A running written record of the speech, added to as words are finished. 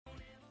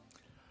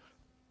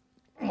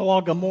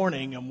Well, good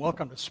morning and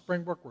welcome to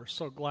Springbrook. We're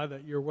so glad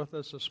that you're with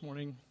us this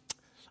morning.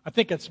 I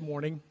think it's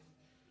morning.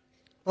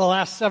 For the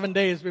last 7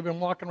 days, we've been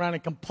walking around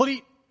in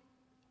complete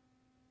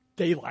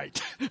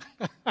daylight.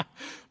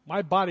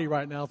 My body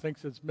right now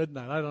thinks it's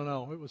midnight. I don't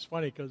know. It was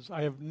funny because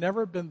I have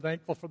never been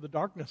thankful for the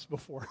darkness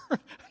before.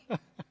 I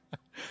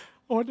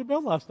went to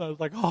bed last night. I was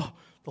like, oh,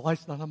 the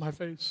light's not on my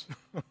face.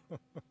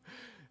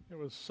 It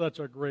was such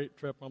a great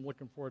trip. I'm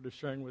looking forward to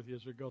sharing with you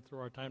as we go through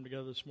our time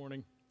together this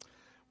morning.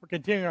 We're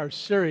continuing our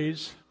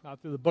series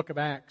through the book of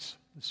Acts.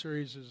 The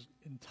series is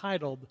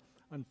entitled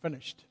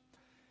Unfinished.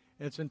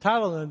 And it's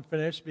entitled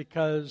Unfinished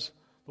because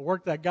the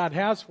work that God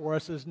has for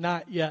us is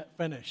not yet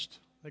finished.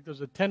 I think there's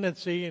a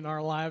tendency in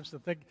our lives to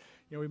think,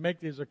 we make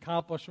these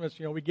accomplishments,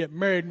 we get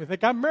married and we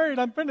think, I'm married,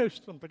 I'm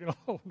finished. I'm thinking,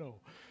 oh, no,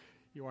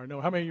 you are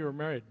no. How many of you are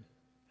married?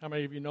 How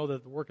many of you know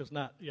that the work is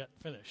not yet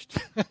finished?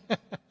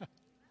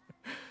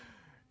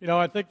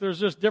 I think there's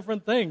just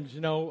different things.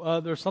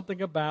 There's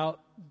something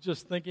about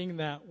just thinking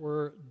that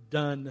we're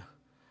done.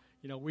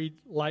 We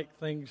like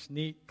things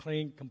neat,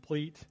 clean,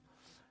 complete.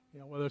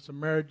 Whether it's a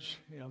marriage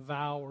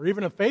vow or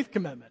even a faith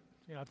commitment.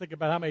 I think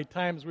about how many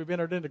times we've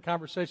entered into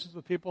conversations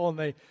with people and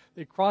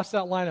they cross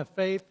that line of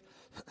faith,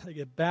 they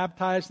get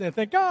baptized, and they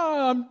think,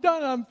 oh, I'm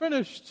done, I'm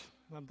finished.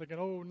 And I'm thinking,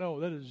 oh, no,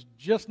 that is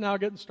just now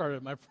getting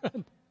started, my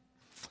friend.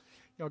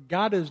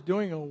 God is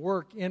doing a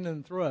work in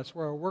and through us.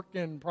 We're a work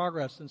in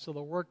progress, and so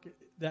the work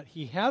that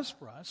He has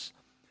for us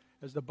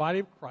as the body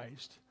of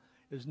Christ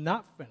is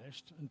not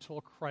finished until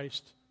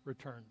Christ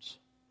returns.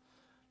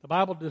 The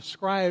Bible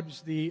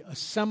describes the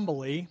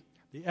assembly,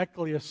 the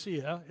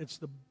ecclesia. It's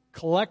the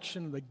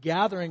collection, the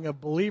gathering of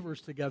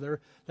believers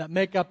together that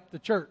make up the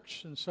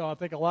church. And so I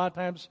think a lot of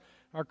times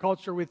in our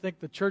culture we think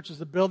the church is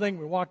the building.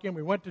 We walk in,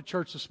 we went to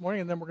church this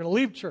morning, and then we're going to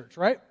leave church,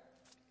 right?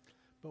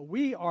 But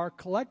we are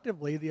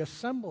collectively the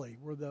assembly.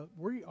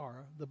 We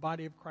are the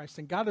body of Christ.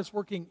 And God is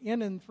working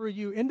in and through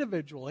you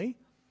individually.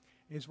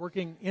 He's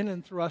working in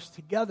and through us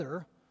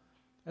together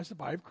as the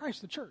body of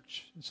Christ, the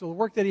church. And so the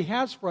work that He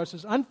has for us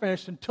is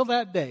unfinished until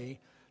that day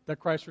that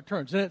Christ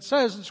returns. And it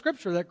says in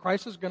Scripture that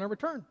Christ is going to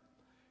return.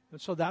 And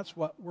so that's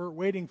what we're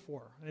waiting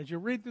for. And as you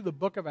read through the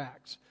book of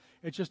Acts,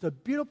 it's just a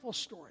beautiful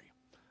story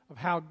of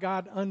how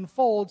God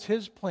unfolds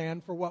His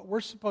plan for what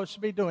we're supposed to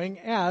be doing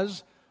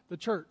as the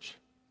church.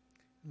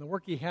 And the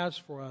work He has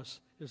for us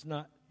is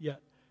not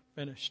yet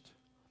finished.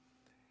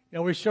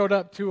 We showed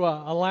up to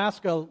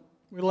Alaska.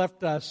 We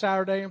left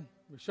Saturday.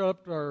 We showed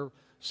up to our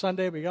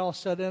Sunday. We all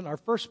set in. Our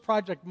first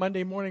project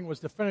Monday morning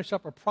was to finish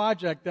up a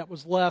project that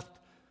was left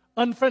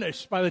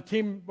unfinished by the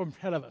team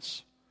ahead of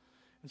us.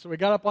 And so we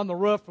got up on the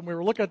roof, and we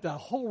were looking at that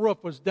whole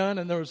roof was done,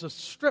 and there was a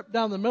strip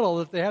down the middle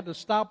that they had to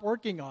stop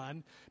working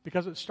on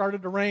because it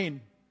started to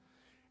rain.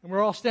 And we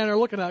were all standing there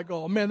looking at it,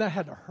 go, oh, man, that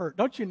had to hurt.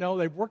 Don't you know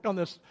they've worked on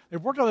this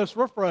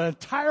roof for an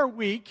entire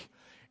week,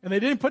 and they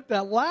didn't put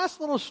that last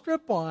little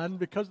strip on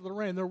because of the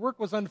rain. Their work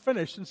was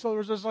unfinished. And so there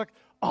was just like,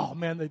 oh,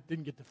 man, they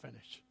didn't get to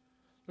finish.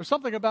 There's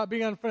something about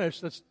being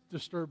unfinished that's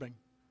disturbing.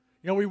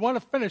 We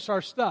want to finish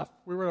our stuff.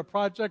 We were at a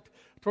project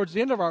towards the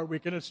end of our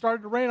week, and it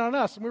started to rain on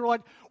us. And we were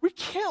like, we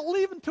can't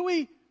leave until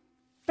we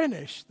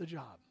finish the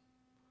job.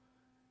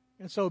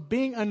 And so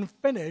being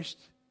unfinished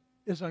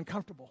is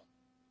uncomfortable.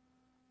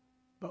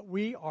 But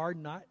we are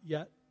not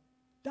yet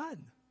done.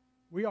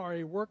 We are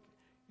a work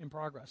in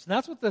progress. And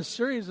that's what this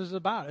series is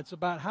about. It's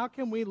about how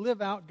can we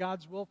live out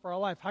God's will for our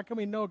life? How can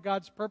we know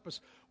God's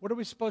purpose? What are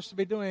we supposed to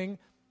be doing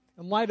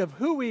in light of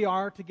who we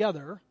are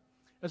together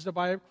as the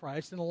body of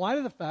Christ, in light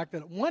of the fact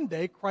that one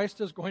day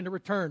Christ is going to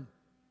return.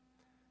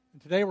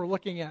 And today we're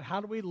looking at how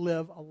do we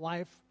live a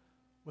life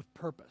with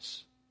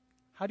purpose?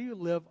 How do you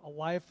live a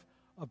life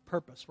of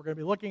purpose? We're going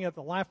to be looking at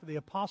the life of the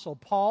Apostle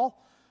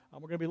Paul. We're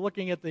going to be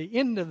looking at the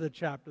end of the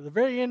chapter, the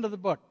very end of the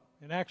book,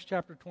 in Acts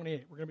chapter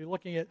 28. We're going to be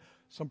looking at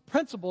some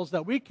principles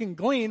that we can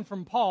glean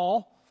from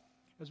Paul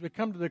as we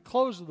come to the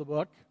close of the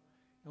book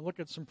and look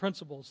at some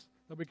principles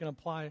that we can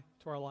apply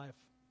to our life.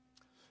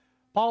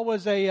 Paul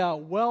was a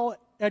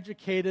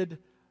well-educated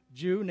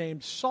Jew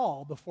named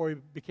Saul before he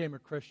became a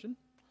Christian.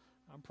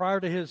 Prior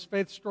to his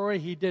faith story,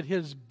 he did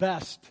his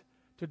best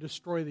to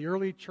destroy the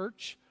early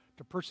church,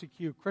 to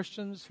persecute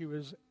Christians. He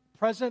was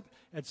present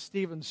at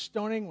Stephen's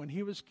stoning when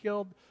he was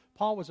killed.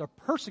 Paul was a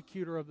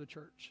persecutor of the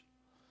church.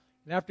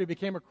 And after he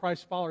became a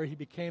Christ follower, he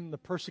became the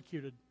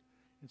persecuted.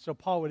 And so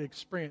Paul would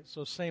experience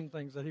those same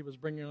things that he was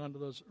bringing on to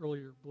those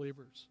earlier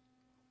believers.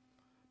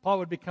 Paul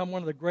would become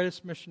one of the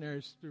greatest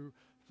missionaries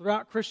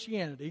throughout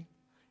Christianity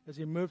as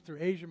he moved through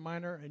Asia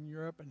Minor and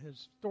Europe, and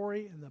his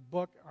story and the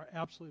book are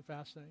absolutely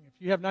fascinating. If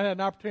you have not had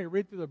an opportunity to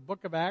read through the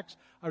book of Acts,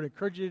 I would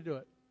encourage you to do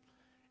it.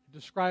 It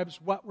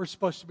describes what we're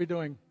supposed to be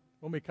doing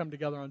when we come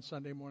together on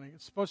Sunday morning.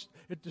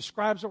 It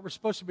describes what we're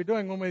supposed to be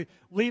doing when we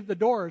leave the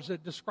doors.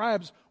 It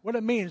describes what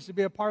it means to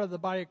be a part of the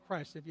body of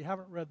Christ. If you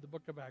haven't read the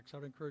book of Acts, I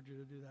would encourage you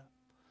to do that.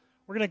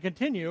 We're going to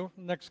continue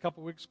the next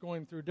couple of weeks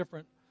going through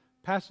different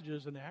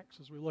passages in Acts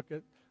as we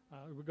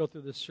go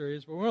through this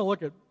series. But we're going to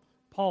look at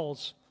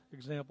Paul's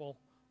example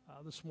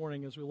this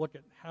morning as we look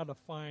at how to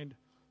find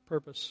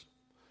purpose.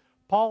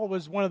 Paul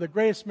was one of the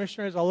greatest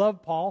missionaries. I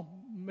love Paul.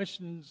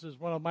 missions is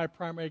one of my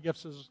primary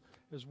gifts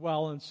as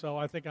well, and so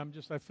I think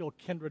I feel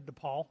kindred to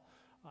Paul.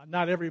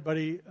 Not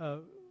everybody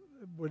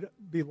would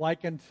be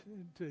likened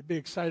to be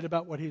excited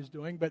about what he's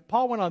doing, but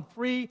Paul went on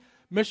 3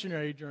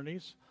 missionary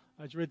journeys.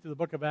 As you read through the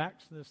book of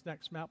Acts, this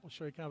next map will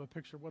show you kind of a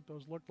picture of what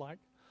those looked like.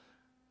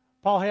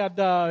 Paul had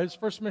his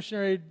first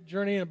missionary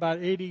journey in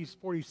about AD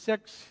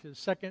 46, his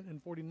second in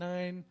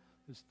 49,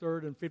 his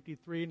third in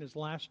 53, and his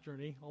last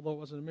journey, although it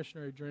wasn't a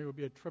missionary journey, it would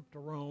be a trip to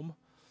Rome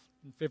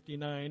in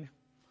 59.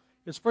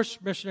 His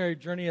first missionary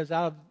journey is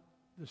out of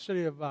the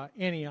city of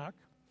Antioch.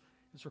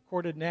 It's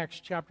recorded in Acts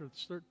chapter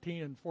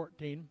 13 and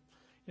 14.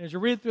 And as you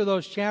read through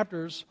those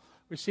chapters,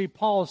 we see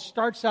Paul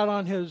starts out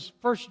on his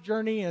first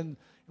journey, and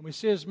we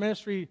see his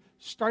ministry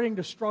starting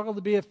to struggle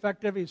to be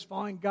effective. He's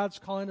following God's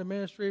calling to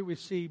ministry. We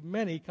see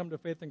many come to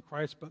faith in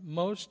Christ, but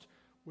most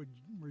would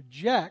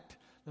reject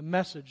the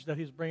message that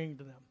he's bringing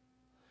to them.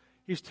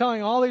 He's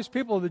telling all these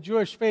people of the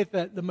Jewish faith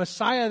that the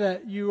Messiah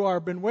that you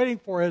are been waiting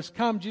for has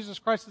come. Jesus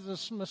Christ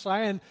is the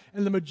Messiah,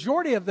 and the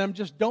majority of them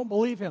just don't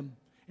believe him.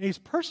 And he's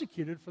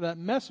persecuted for that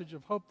message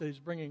of hope that he's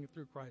bringing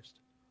through Christ.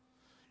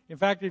 In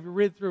fact, if you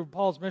read through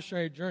Paul's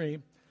missionary journey,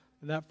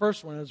 and that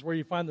first one is where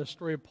you find the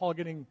story of Paul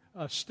getting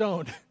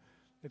stoned.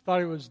 They thought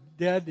he was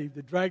dead. They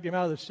dragged him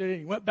out of the city.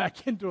 He went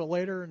back into it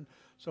later. And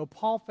so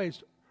Paul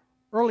faced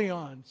early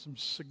on some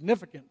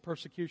significant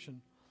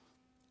persecution.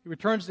 He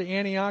returns to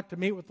Antioch to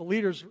meet with the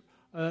leaders,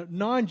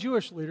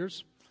 non-Jewish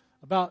leaders,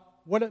 about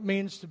what it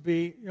means to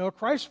be a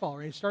Christ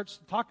follower. He starts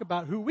to talk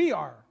about who we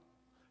are.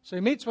 So he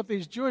meets with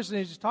these Jews, and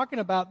he's talking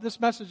about this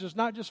message is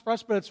not just for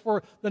us, but it's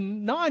for the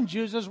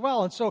non-Jews as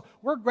well. And so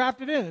we're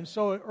grafted in. And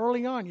so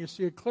early on, you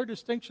see a clear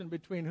distinction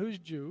between who's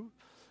Jew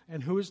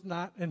and who is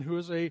not, and who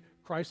is a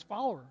Christ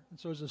follower. And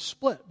so there's a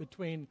split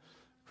between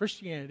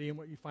Christianity and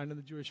what you find in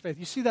the Jewish faith.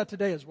 You see that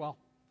today as well.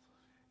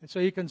 And so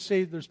you can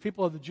see there's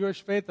people of the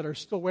Jewish faith that are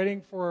still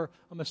waiting for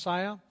a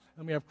Messiah,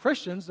 and we have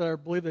Christians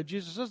that believe that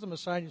Jesus is the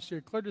Messiah, and you see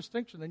a clear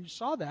distinction. And you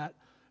saw that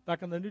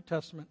back in the New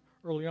Testament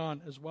early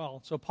on as well.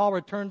 So Paul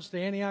returns to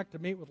Antioch to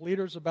meet with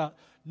leaders about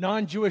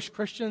non-Jewish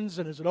Christians,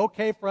 and is it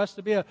okay for us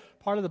to be a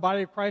part of the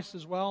body of Christ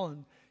as well?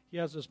 And he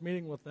has this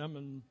meeting with them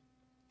and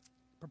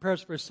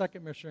prepares for his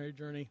second missionary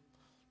journey.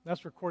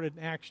 That's recorded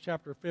in Acts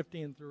chapter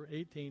 15 through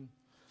 18.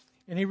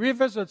 And he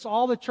revisits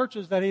all the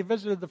churches that he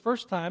visited the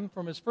first time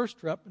from his first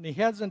trip, and he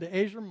heads into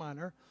Asia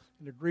Minor,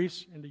 into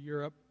Greece, into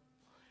Europe.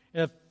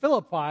 And at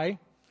Philippi,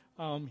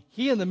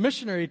 he and the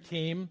missionary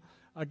team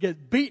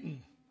get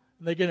beaten,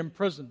 and they get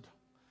imprisoned.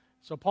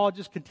 So Paul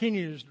just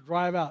continues to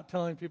drive out,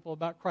 telling people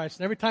about Christ.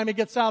 And every time he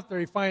gets out there,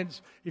 he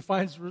finds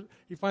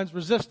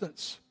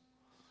resistance.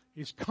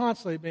 He's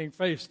constantly being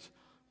faced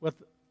with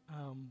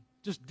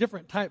just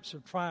different types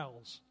of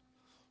trials.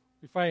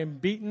 We find him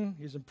beaten.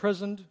 He's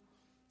imprisoned.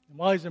 And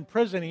while he's in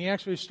prison, he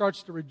actually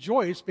starts to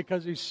rejoice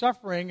because he's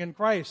suffering in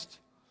Christ.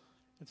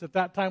 It's at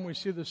that time we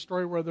see the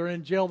story where they're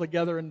in jail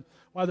together, and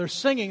while they're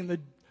singing,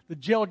 the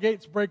jail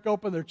gates break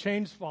open, their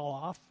chains fall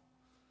off.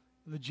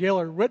 And the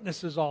jailer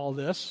witnesses all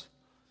this.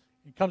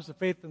 He comes to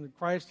faith in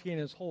Christ, he and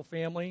his whole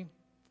family.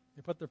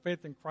 They put their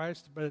faith in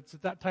Christ, but it's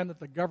at that time that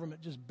the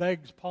government just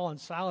begs Paul and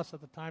Silas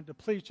at the time to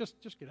please just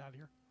get out of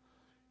here.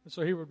 And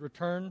so he would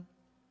return,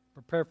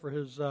 prepare for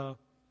his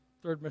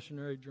third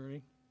missionary journey.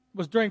 It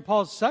was during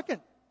Paul's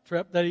second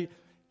trip that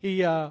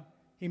he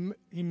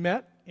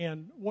met,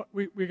 and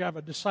we have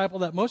a disciple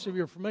that most of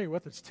you are familiar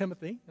with. It's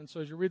Timothy. And so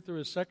as you read through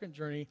his second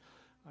journey,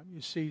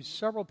 you see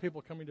several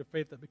people coming to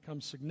faith that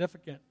become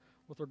significant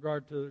with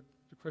regard to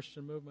the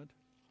Christian movement.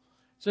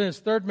 It's in his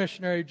third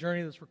missionary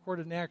journey that's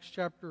recorded in Acts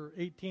chapter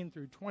 18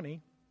 through 20.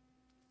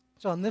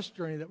 It's on this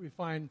journey that we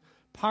find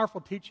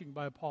powerful teaching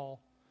by Paul.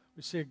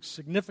 We see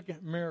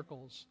significant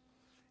miracles.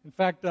 In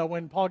fact,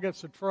 when Paul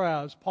gets to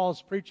Troas,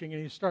 Paul's preaching,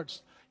 and he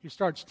starts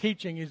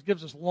teaching. He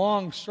gives this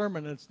long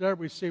sermon, and it's there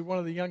we see one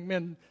of the young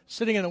men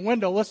sitting in a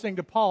window listening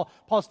to Paul.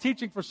 Paul's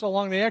teaching for so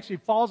long that he actually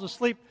falls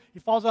asleep. He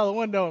falls out of the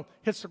window,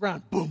 hits the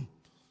ground, boom.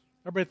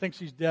 Everybody thinks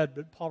he's dead,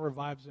 but Paul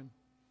revives him.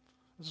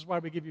 This is why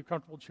we give you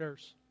comfortable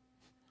chairs.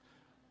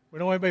 We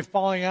don't want anybody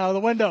falling out of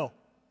the window,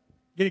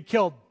 getting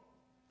killed.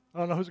 I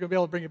don't know who's going to be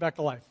able to bring you back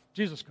to life.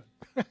 Jesus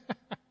could.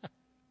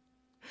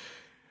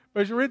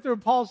 But as you read through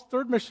Paul's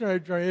third missionary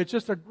journey, it's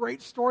just a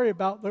great story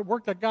about the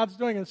work that God's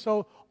doing. And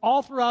so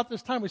all throughout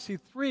this time, we see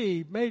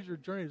 3 major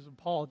journeys of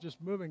Paul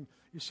just moving.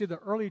 You see the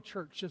early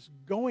church just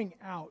going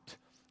out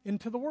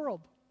into the world.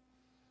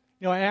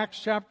 Acts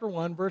chapter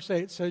 1, verse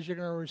 8 says you're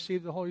going to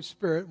receive the Holy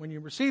Spirit. When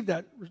you receive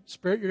that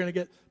Spirit, you're going to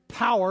get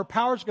power.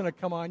 Power's going to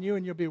come on you,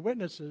 and you'll be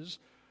witnesses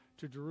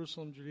to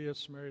Jerusalem, Judea,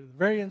 Samaria, to the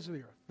very ends of the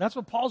earth. That's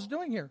what Paul's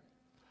doing here.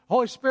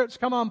 Holy Spirit's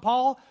come on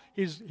Paul.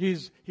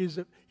 He's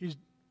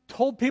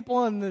told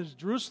people in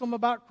Jerusalem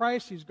about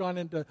Christ. He's gone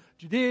into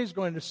Judea. He's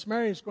going to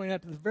Samaria. He's going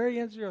out to the very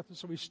ends of the earth. And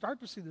so we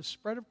start to see the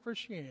spread of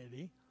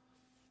Christianity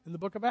in the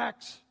book of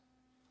Acts.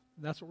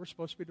 And that's what we're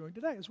supposed to be doing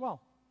today as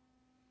well.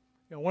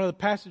 One of the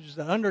passages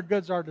that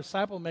undergirds our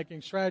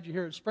disciple-making strategy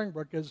here at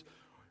Springbrook is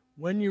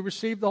when you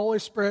receive the Holy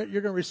Spirit,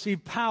 you're going to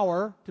receive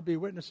power to be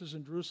witnesses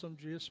in Jerusalem,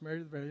 Judea, Samaria,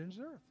 to the very ends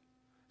of the earth.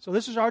 So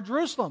this is our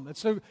Jerusalem.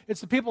 It's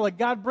the people that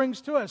God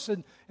brings to us,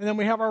 and then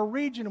we have our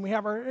region, and we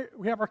have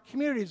our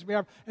communities. We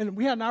had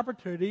an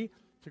opportunity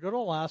to go to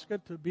Alaska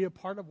to be a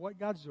part of what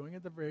God's doing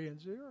at the very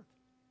ends of the earth.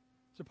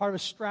 It's a part of a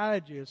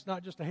strategy. It's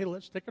not just hey,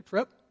 let's take a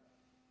trip.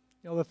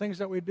 The things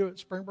that we do at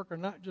Springbrook are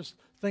not just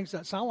things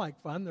that sound like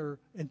fun. They're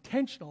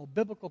intentional,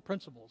 biblical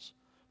principles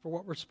for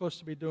what we're supposed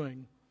to be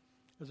doing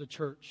as a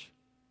church.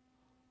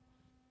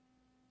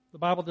 The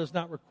Bible does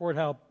not record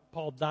how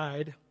Paul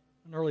died.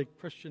 An early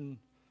Christian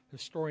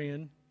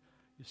historian,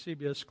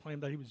 Eusebius,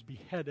 claimed that he was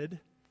beheaded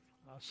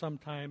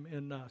sometime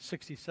in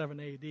 67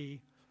 A.D.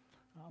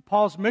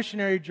 Paul's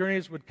missionary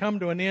journeys would come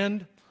to an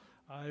end.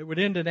 It would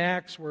end in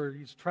Acts, where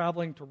he's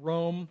traveling to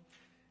Rome.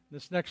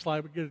 This next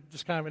slide, we get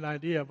just kind of an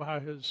idea of how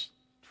his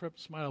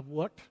trips might have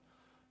looked.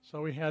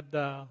 So we had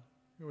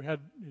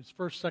his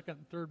first, second,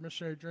 and third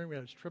missionary journey. We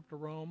had his trip to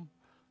Rome.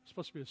 It's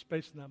supposed to be a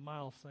space in that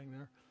miles thing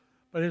there.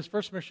 But his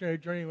first missionary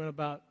journey went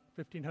about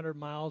 1,500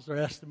 miles. They're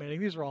estimating.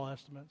 These are all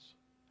estimates.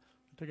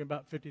 It took him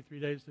about 53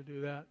 days to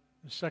do that.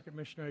 His second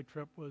missionary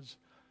trip was,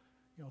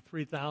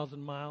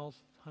 3,000 miles,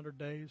 100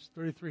 days,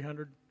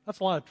 3,300. That's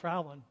a lot of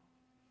traveling.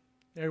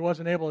 He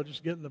wasn't able to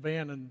just get in the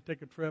van and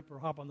take a trip or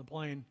hop on the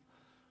plane.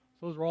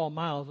 So those are all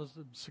miles. That's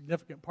a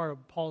significant part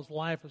of Paul's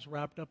life is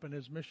wrapped up in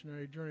his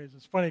missionary journeys.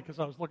 It's funny because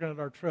I was looking at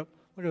our trip.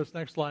 Look at this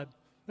next slide.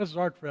 This is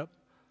our trip.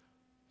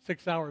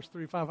 6 hours,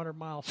 3,500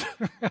 miles.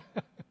 Isn't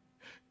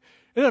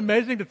it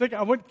amazing to think?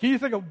 Can you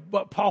think of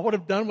what Paul would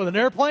have done with an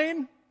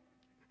airplane?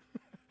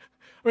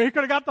 I mean, he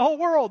could have got the whole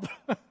world.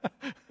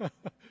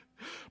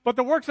 But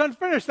the work's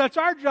unfinished. That's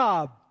our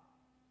job.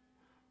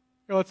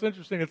 It's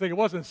interesting to think. It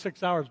wasn't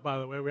 6 hours, by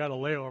the way. We had a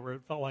layover.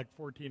 It felt like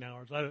 14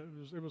 hours.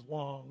 It was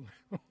long.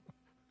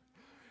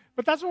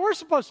 But that's what we're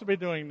supposed to be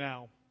doing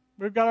now.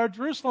 We've got our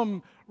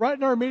Jerusalem right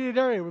in our immediate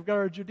area. We've got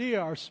our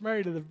Judea, our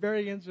Samaria, to the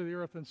very ends of the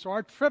earth. And so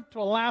our trip to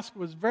Alaska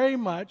was very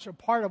much a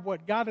part of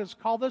what God has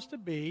called us to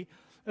be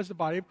as the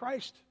body of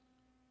Christ.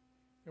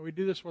 And we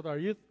do this with our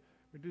youth.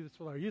 We do this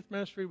with our youth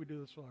ministry. We do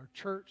this with our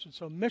church. And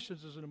so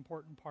missions is an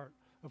important part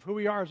of who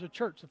we are as a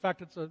church. In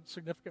fact, it's a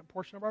significant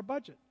portion of our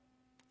budget.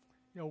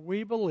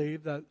 We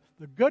believe that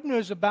the good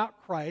news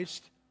about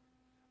Christ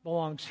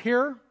belongs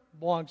here,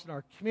 belongs in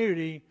our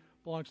community,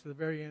 belongs to the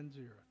very ends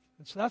of the earth.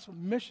 And so that's what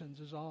missions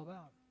is all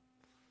about.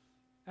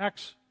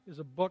 Acts is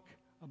a book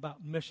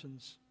about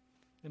missions.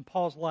 And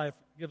Paul's life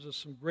gives us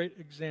some great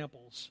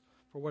examples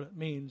for what it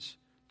means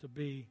to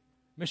be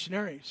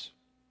missionaries.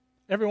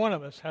 Every one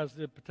of us has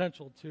the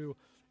potential to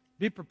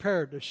be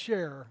prepared to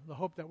share the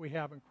hope that we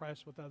have in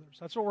Christ with others.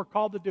 That's what we're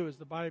called to do as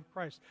the body of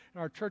Christ.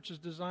 And our church is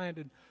designed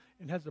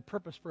and has the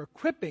purpose for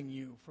equipping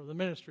you for the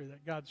ministry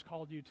that God's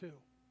called you to.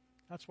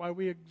 That's why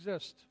we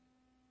exist.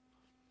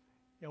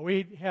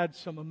 We had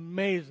some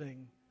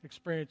amazing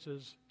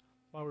experiences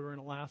while we were in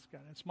Alaska.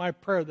 And it's my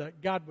prayer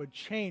that God would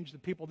change the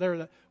people there,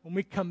 that when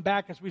we come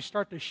back, as we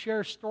start to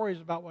share stories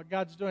about what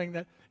God's doing,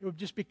 that it would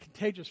just be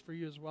contagious for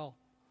you as well.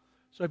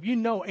 So if you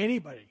know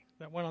anybody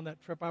that went on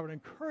that trip, I would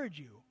encourage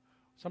you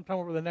sometime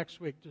over the next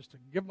week just to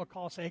give them a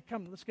call, say, hey,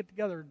 come, let's get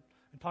together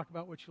and talk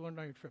about what you learned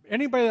on your trip.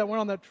 Anybody that went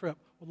on that trip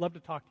would love to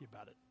talk to you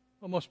about it.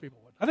 Well, most people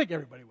would. I think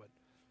everybody would.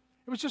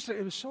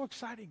 It was so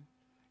exciting.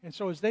 And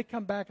so as they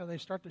come back and they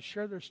start to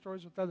share their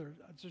stories with others,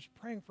 I'm just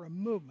praying for a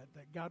movement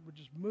that God would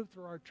just move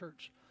through our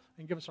church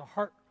and give us a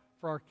heart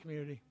for our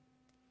community.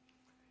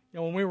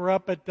 When we were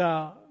up at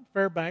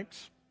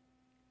Fairbanks,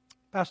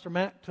 Pastor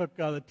Matt took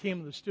the team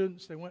of the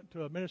students. They went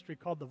to a ministry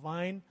called The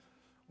Vine,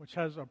 which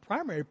has a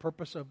primary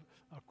purpose of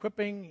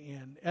equipping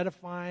and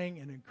edifying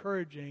and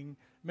encouraging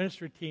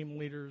ministry team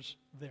leaders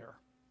there.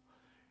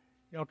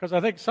 Because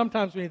I think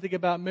sometimes when you think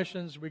about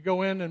missions, we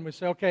go in and we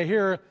say, okay,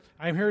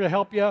 I'm here to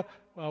help you.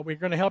 We're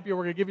going to help you.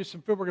 We're going to give you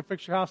some food. We're going to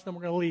fix your house. Then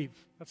we're going to leave.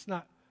 That's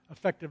not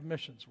effective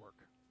missions work.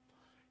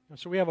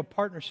 So we have a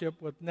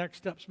partnership with Next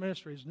Steps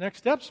Ministries. Next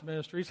Steps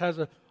Ministries has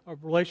a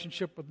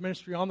relationship with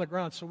ministry on the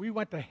ground. So we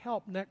went to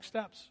help Next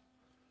Steps.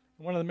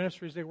 And one of the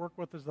ministries they work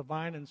with is The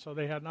Vine, and so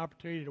they had an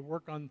opportunity to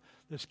work on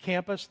this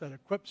campus that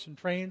equips and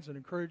trains and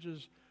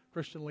encourages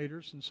Christian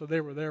leaders. And so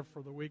they were there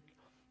for the week.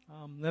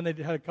 Then they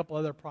had a couple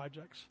other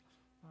projects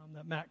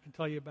that Matt can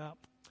tell you about.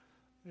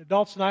 The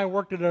adults and I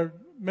worked at a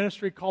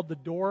ministry called The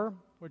Door,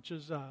 which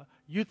is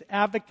youth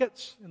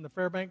advocates in the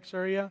Fairbanks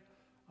area.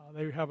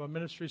 They have a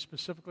ministry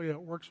specifically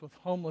that works with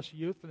homeless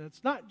youth, and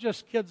it's not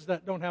just kids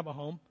that don't have a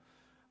home.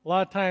 A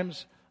lot of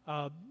times,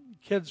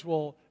 kids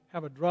will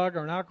have a drug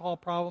or an alcohol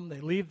problem. They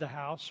leave the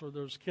house, or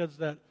there's kids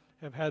that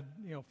have had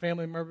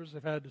family members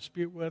they've had a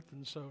dispute with,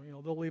 and so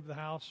they'll leave the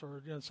house.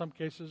 Or in some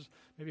cases,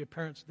 maybe a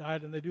parent's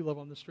died and they do live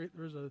on the street.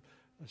 There's a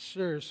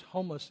serious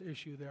homeless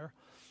issue there.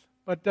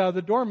 But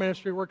the Door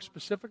Ministry works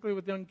specifically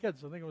with young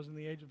kids. I think it was in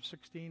the age of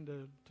 16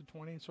 to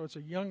 20. So it's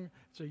a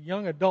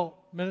young adult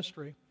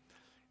ministry.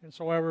 And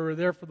so while we were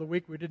there for the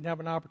week, we didn't have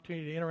an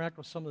opportunity to interact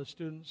with some of the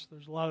students.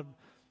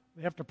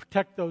 They have to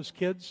protect those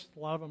kids. A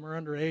lot of them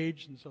are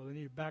underage, and so they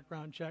need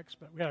background checks.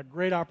 But we had a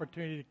great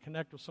opportunity to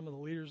connect with some of the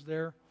leaders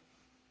there.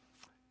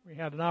 We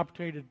had an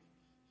opportunity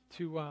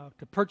to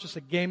purchase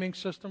a gaming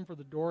system for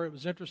The Door. It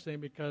was interesting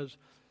because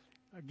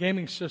a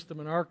gaming system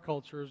in our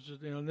culture is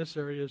just, in this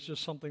area is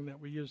just something that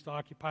we use to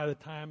occupy the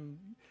time.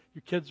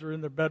 Your kids are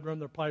in their bedroom,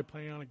 they're probably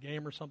playing on a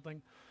game or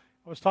something.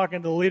 I was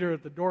talking to the leader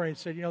at the door, and he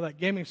said, that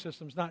gaming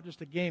system's not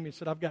just a game. He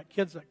said, I've got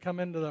kids that come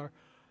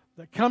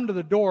to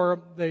the door,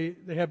 they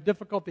have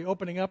difficulty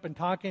opening up and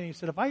talking. He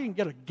said, if I can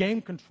get a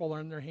game controller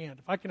in their hand,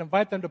 if I can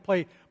invite them to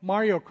play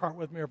Mario Kart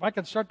with me, or if I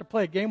can start to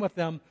play a game with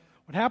them,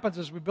 what happens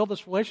is we build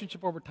this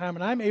relationship over time,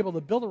 and I'm able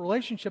to build a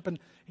relationship and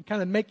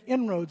kind of make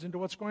inroads into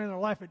what's going on in their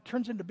life. It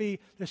turns into be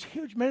this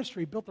huge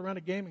ministry built around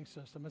a gaming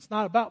system. It's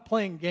not about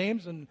playing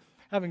games and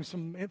having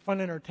some fun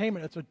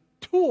entertainment. It's a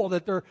tool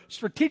that they're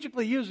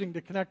strategically using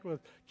to connect with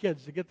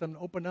kids, to get them to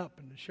open up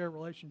and to share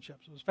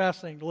relationships. It was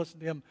fascinating to listen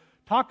to him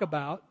talk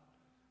about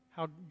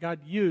how God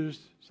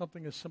used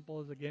something as simple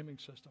as a gaming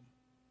system.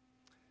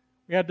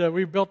 We had to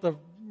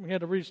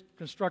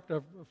reconstruct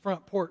a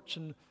front porch,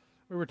 and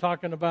we were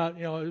talking about,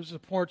 it was a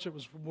porch that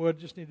was from wood,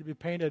 just needed to be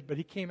painted. But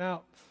he came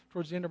out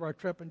towards the end of our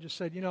trip and just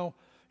said,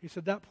 he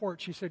said, that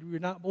porch, he said, you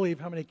would not believe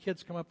how many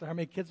kids come up there, how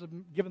many kids have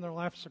given their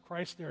lives to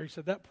Christ there. He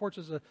said, that porch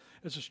is a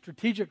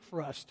strategic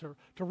for us to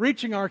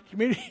reaching our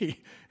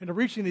community and to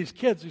reaching these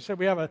kids. He said,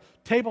 we have a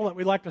table that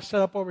we like to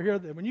set up over here.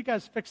 When you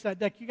guys fix that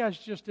deck, you guys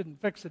just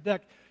didn't fix the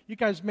deck. You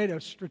guys made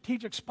a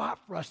strategic spot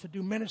for us to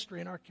do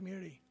ministry in our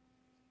community.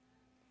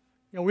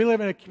 We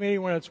live in a community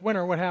when it's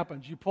winter, what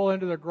happens? You pull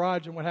into the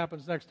garage, and what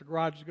happens next? The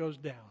garage goes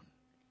down.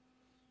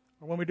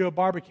 Or when we do a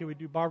barbecue, we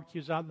do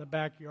barbecues out in the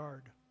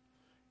backyard.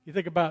 You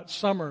think about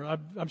summer.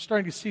 I'm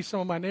starting to see some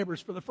of my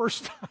neighbors for the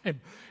first time.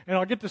 And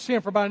I'll get to see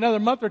them for about another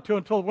month or two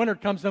until winter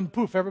comes, then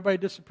poof, everybody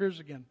disappears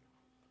again.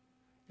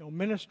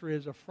 Ministry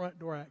is a front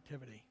door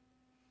activity.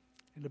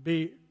 And to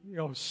be,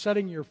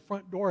 setting your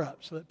front door up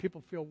so that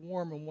people feel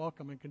warm and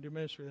welcome and can do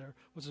ministry there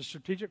was a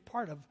strategic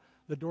part of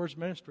the Doors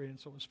ministry. And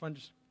so it was fun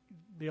to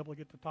be able to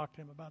get to talk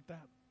to him about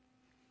that.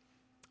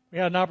 We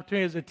had an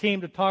opportunity as a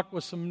team to talk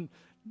with some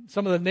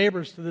of the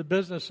neighbors to the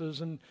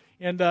businesses, and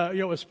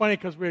it was funny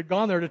because we had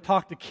gone there to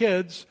talk to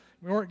kids.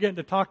 We weren't getting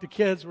to talk to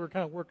kids. We were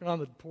kind of working on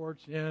the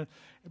porch,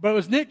 but it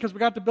was neat because we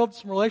got to build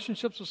some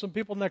relationships with some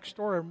people next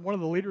door, and one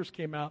of the leaders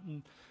came out,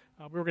 and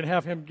we were going to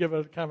have him give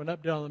a kind of an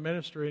update on the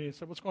ministry, and he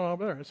said, what's going on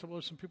over there? I said, well,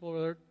 there's some people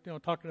over there,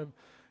 talking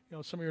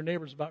to some of your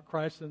neighbors about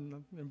Christ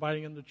and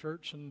inviting them to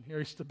church, and here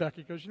he stood back.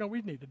 He goes,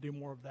 we need to do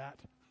more of that.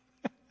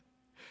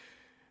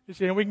 He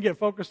said, we can get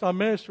focused on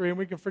ministry, and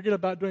we can forget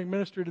about doing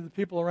ministry to the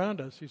people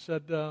around us. He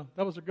said,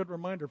 that was a good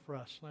reminder for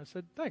us. And I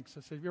said, thanks.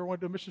 I said, if you ever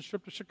want to do a mission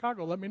trip to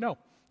Chicago, let me know.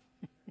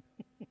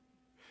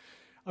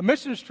 A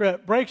missions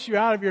trip breaks you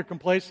out of your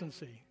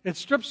complacency. It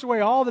strips away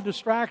all the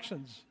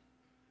distractions,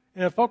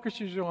 and it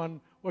focuses you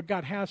on what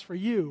God has for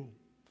you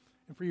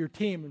and for your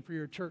team and for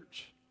your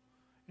church.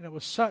 And it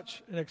was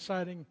such an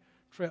exciting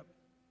trip.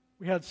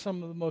 We had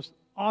some of the most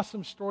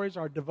awesome stories.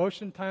 Our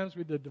devotion times,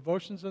 we did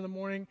devotions in the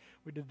morning,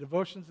 we did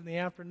devotions in the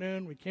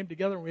afternoon, we came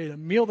together and we ate a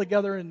meal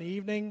together in the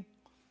evening.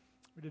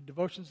 We did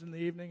devotions in the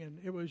evening, and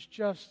it was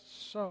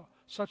just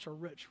such a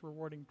rich,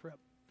 rewarding trip.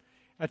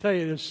 I tell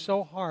you, it is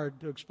so hard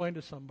to explain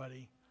to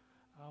somebody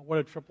what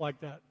a trip like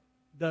that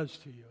does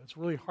to you. It's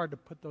really hard to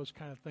put those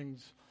kind of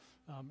things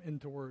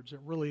into words. It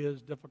really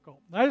is difficult.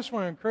 And I just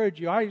want to encourage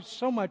you, I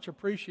so much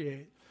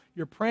appreciate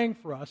your praying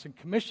for us and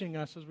commissioning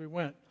us as we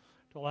went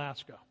to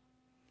Alaska.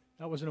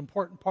 That was an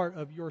important part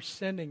of your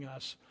sending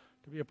us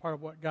to be a part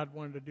of what God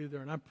wanted to do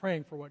there. And I'm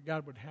praying for what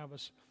God would have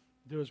us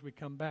do as we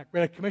come back. We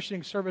had a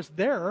commissioning service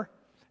there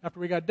after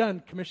we got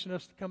done, commissioned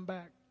us to come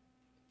back.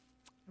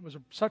 It was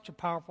such a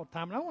powerful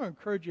time. And I want to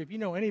encourage you, if you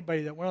know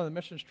anybody that went on the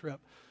missions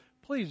trip,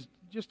 please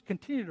just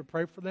continue to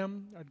pray for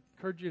them. I'd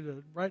encourage you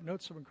to write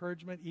notes of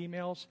encouragement,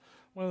 emails.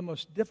 One of the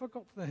most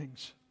difficult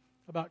things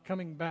about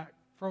coming back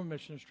from a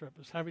missions trip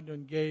is having to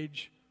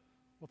engage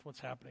with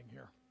what's happening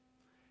here.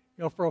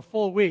 For a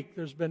full week,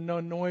 there's been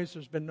no noise,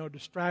 there's been no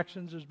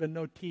distractions, there's been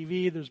no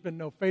TV, there's been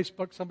no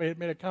Facebook. Somebody had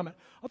made a comment,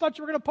 I thought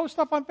you were going to post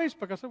stuff on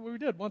Facebook. I said, well, we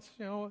did once,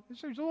 they said,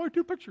 there's only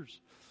 2 pictures.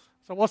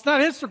 So, well, it's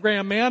not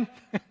Instagram, man.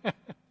 We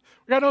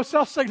got no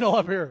cell signal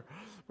up here.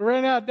 We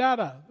ran out of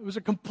data. It was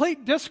a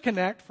complete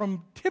disconnect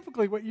from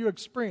typically what you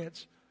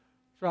experience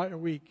throughout your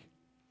week.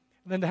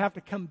 And then to have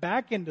to come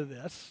back into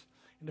this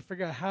and to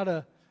figure out how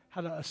to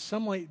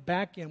assimilate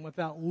back in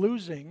without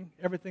losing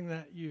everything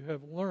that you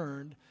have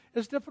learned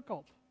is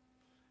difficult.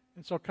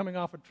 And so coming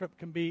off a trip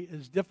can be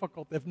as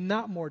difficult, if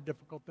not more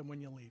difficult, than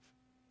when you leave.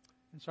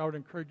 And so I would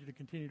encourage you to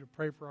continue to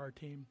pray for our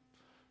team.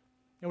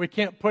 And we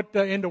can't put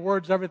into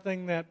words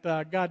everything that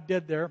God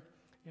did there.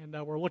 And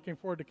we're looking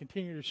forward to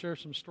continue to share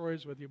some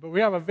stories with you. But we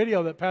have a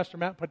video that Pastor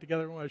Matt put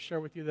together we want to share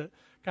with you that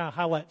kind of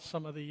highlights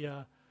some of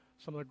the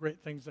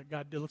great things that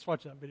God did. Let's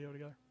watch that video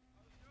together.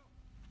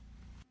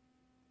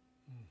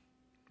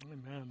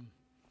 Amen.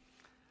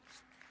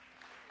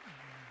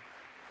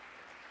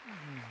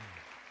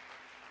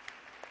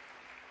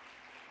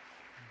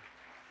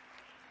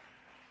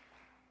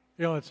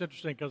 It's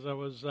interesting because I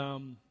was,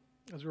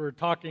 as we were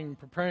talking,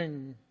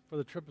 preparing for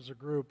the trip as a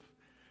group,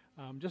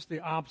 just the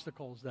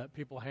obstacles that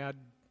people had,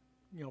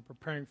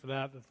 preparing for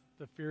that,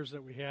 the fears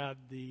that we had,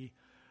 the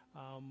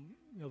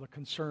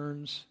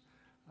concerns,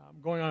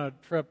 going on a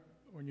trip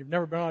when you've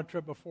never been on a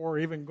trip before, or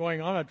even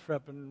going on a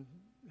trip and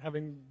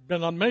having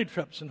been on many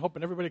trips and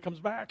hoping everybody comes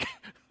back.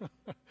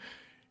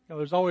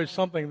 There's always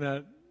something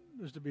that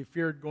is to be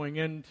feared going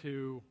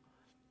into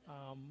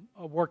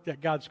a work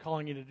that God's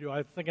calling you to do. I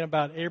was thinking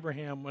about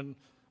Abraham when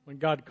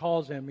God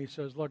calls him. He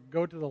says, look,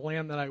 go to the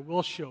land that I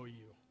will show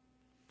you.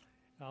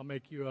 I'll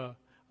make you a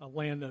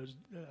land that is,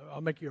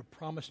 I'll make you a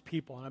promised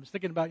people. And I was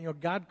thinking about,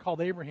 God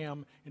called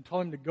Abraham and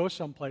told him to go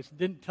someplace,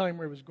 didn't tell him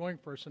where he was going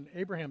first, and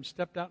Abraham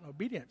stepped out in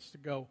obedience to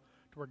go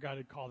to where God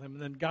had called him,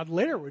 and then God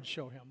later would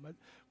show him. But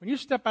when you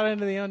step out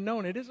into the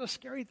unknown, it is a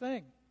scary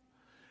thing.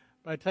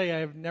 But I tell you, I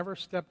have never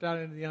stepped out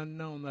into the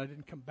unknown that I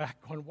didn't come back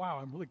going, wow,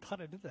 I'm really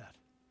glad I did that.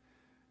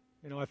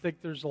 I think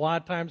there's a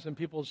lot of times in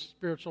people's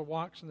spiritual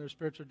walks and their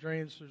spiritual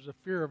journeys, there's a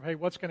fear of, hey,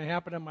 what's going to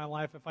happen in my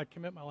life if I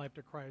commit my life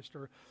to Christ?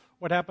 Or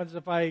what happens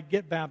if I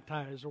get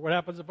baptized? Or what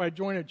happens if I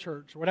join a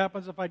church? Or what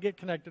happens if I get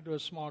connected to a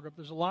small group?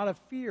 There's a lot of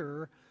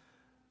fear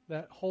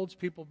that holds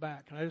people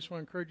back. And I just want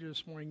to encourage you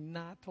this morning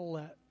not to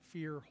let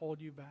fear hold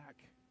you back.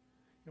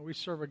 We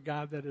serve a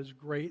God that is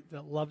great,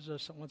 that loves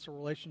us, that wants a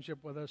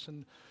relationship with us.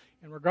 And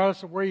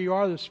regardless of where you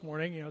are this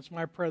morning, it's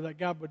my prayer that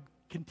God would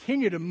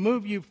continue to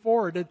move you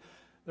forward.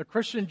 The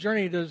Christian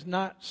journey does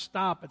not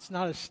stop. It's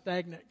not a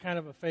stagnant kind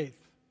of a faith.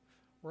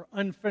 We're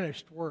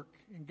unfinished work,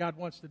 and God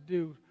wants to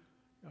do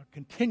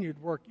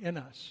continued work in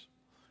us.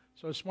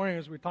 So this morning,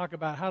 as we talk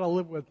about how to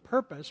live with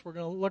purpose, we're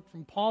going to look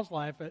from Paul's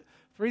life at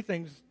three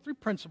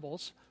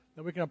principles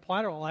that we can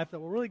apply to our life that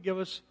will really give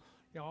us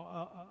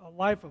a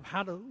life of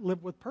how to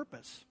live with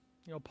purpose.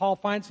 Paul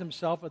finds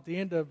himself at the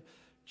end of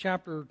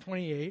chapter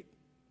 28.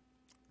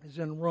 He's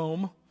in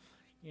Rome,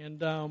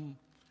 and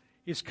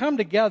he's come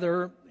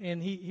together,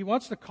 and he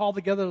wants to call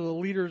together the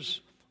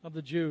leaders of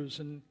the Jews,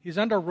 and he's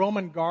under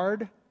Roman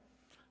guard,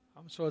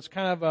 so it's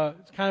kind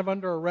of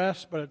under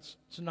arrest, but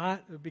it's not.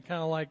 It would be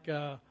kind of like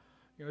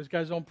he's got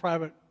his own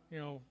private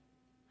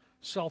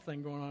cell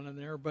thing going on in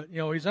there, but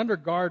he's under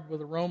guard with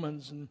the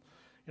Romans, and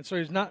so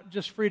he's not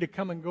just free to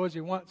come and go as he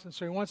wants, and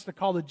so he wants to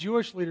call the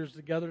Jewish leaders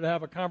together to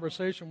have a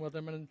conversation with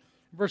them. And in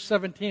verse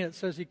 17 it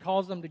says he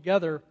calls them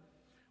together.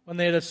 When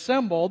they had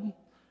assembled,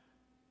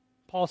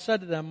 Paul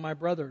said to them, my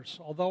brothers,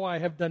 although I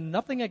have done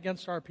nothing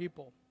against our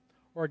people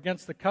or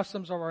against the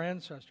customs of our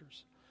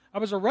ancestors, I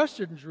was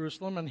arrested in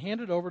Jerusalem and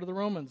handed over to the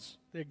Romans.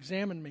 They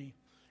examined me,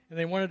 and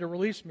they wanted to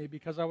release me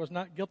because I was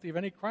not guilty of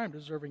any crime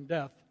deserving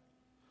death.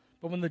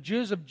 But when the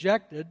Jews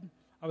objected,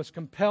 I was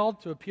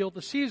compelled to appeal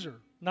to Caesar.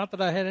 Not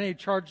that I had any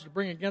charge to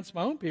bring against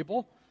my own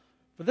people.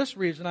 For this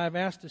reason I have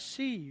asked to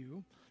see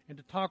you and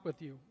to talk with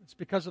you. It's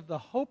because of the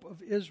hope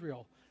of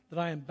Israel that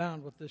I am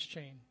bound with this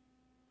chain.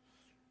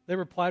 They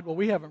replied, well,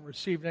 we haven't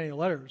received any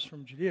letters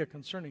from Judea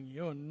concerning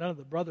you, and none of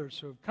the brothers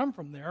who have come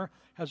from there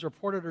has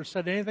reported or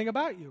said anything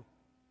about you.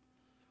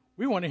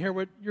 We want to hear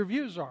what your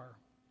views are,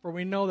 for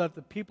we know that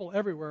the people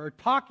everywhere are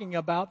talking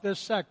about this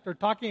sect. They're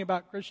talking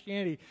about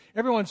Christianity.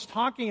 Everyone's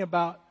talking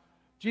about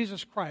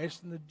Jesus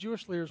Christ, and the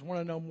Jewish leaders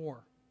want to know more.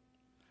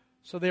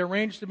 So they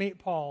arranged to meet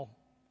Paul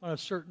on a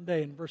certain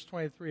day. In verse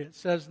 23, it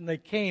says, and they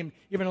came,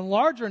 even in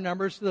larger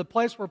numbers, to the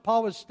place where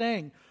Paul was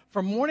staying.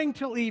 From morning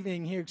till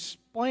evening, he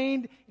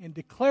explained and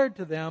declared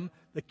to them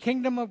the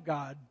kingdom of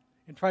God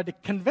and tried to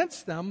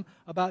convince them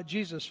about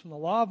Jesus from the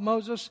law of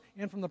Moses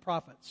and from the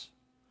prophets.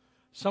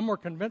 Some were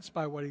convinced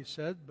by what he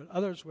said, but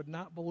others would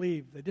not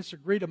believe. They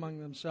disagreed among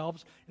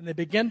themselves, and they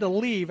began to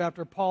leave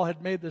after Paul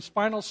had made this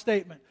final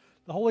statement.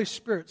 The Holy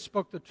Spirit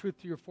spoke the truth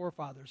to your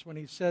forefathers when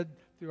he said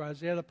through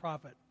Isaiah the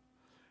prophet,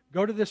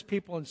 go to this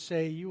people and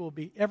say, you will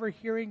be ever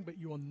hearing, but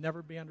you will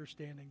never be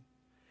understanding.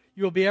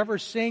 You will be ever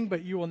seeing,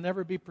 but you will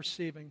never be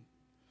perceiving.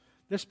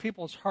 This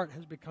people's heart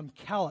has become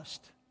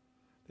calloused.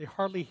 They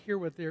hardly hear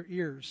with their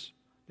ears.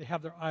 They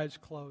have their eyes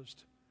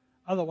closed.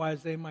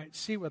 Otherwise, they might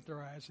see with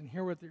their eyes and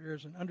hear with their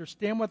ears and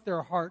understand with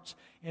their hearts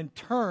and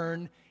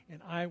turn,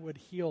 and I would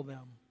heal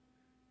them.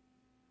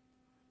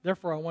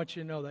 Therefore, I want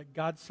you to know that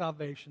God's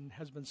salvation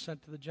has been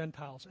sent to the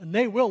Gentiles, and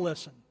they will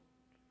listen.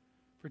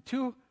 For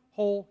 2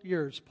 whole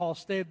years, Paul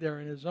stayed there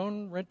in his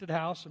own rented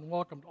house and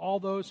welcomed all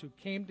those who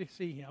came to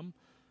see him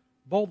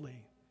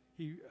boldly.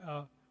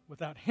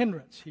 Without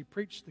hindrance, he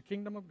preached the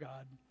kingdom of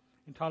God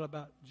and taught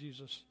about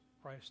Jesus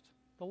Christ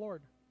the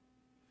Lord.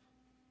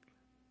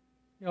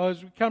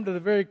 As we come to the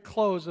very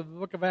close of the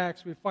book of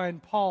Acts, we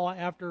find Paul,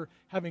 after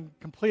having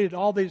completed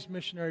all these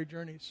missionary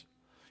journeys.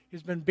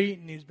 He's been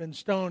beaten, he's been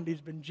stoned,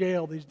 he's been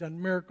jailed, he's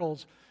done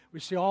miracles.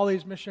 We see all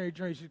these missionary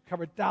journeys. He's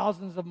covered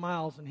thousands of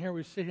miles, and here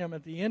we see him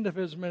at the end of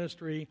his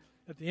ministry,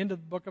 at the end of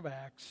the book of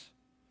Acts,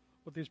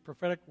 with these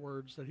prophetic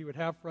words that he would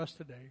have for us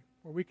today,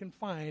 where we can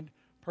find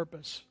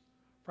purpose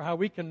for how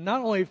we can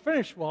not only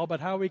finish well, but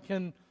how we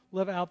can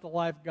live out the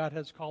life God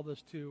has called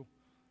us to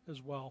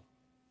as well.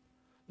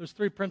 There's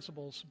 3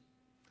 principles.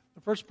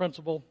 The first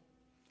principle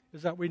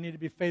is that we need to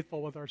be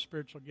faithful with our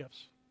spiritual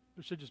gifts.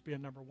 There should just be a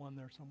number 1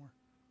 there somewhere.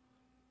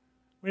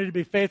 We need to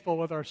be faithful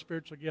with our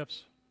spiritual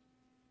gifts.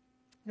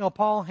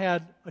 Paul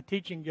had a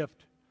teaching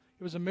gift.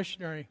 He was a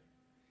missionary,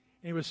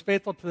 and he was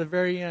faithful to the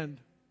very end.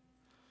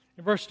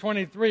 In verse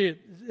 23,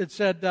 it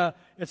said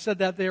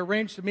that they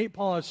arranged to meet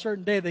Paul on a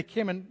certain day. They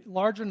came in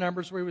larger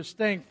numbers where he was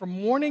staying. From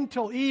morning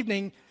till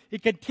evening, he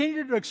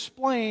continued to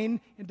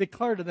explain and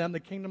declare to them the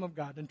kingdom of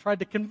God and tried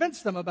to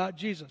convince them about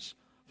Jesus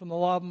from the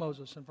law of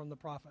Moses and from the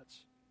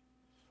prophets.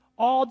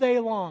 All day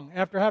long,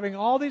 after having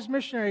all these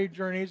missionary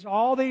journeys,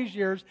 all these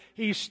years,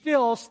 he's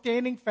still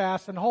standing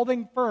fast and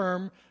holding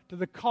firm to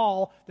the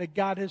call that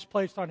God has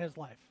placed on his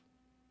life.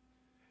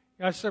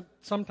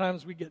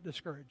 Sometimes we get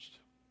discouraged.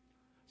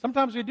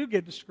 Sometimes we do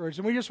get discouraged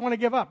and we just want to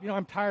give up.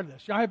 I'm tired of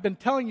this. I've been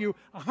telling you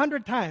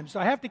 100 times, so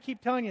I have to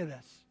keep telling you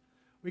this.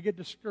 We get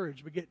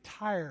discouraged. We get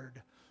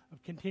tired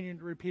of continuing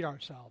to repeat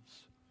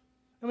ourselves.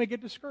 And we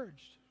get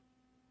discouraged.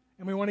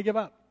 And we want to give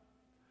up.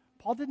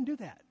 Paul didn't do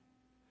that.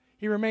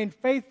 He remained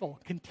faithful,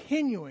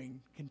 continuing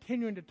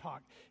to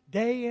talk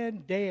day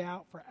in, day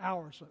out for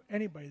hours with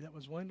anybody that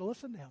was willing to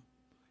listen to him.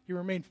 He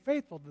remained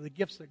faithful to the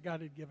gifts that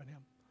God had given him.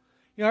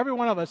 Every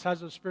one of us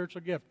has a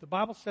spiritual gift. The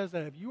Bible says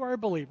that if you are a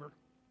believer,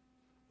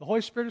 the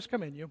Holy Spirit has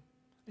come in you,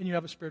 and you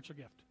have a spiritual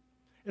gift.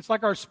 It's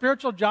like our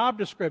spiritual job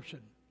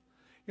description.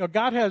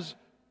 God has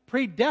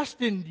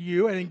predestined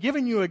you and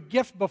given you a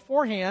gift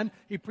beforehand.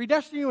 He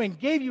predestined you and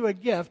gave you a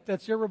gift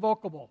that's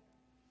irrevocable.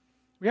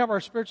 We have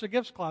our spiritual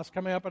gifts class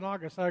coming up in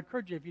August. I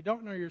encourage you, if you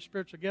don't know your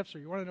spiritual gifts or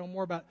you want to know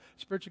more about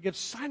spiritual gifts,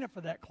 sign up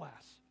for that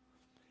class.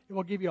 It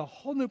will give you a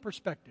whole new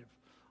perspective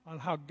on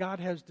how God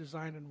has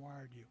designed and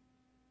wired you.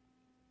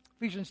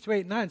 Ephesians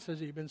 2:8-9 says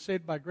that you've been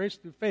saved by grace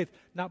through faith,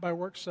 not by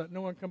works that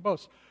no one can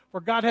boast. For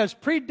God has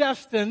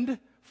predestined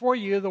for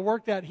you the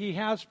work that he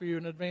has for you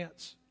in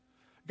advance.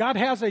 God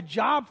has a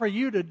job for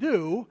you to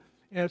do,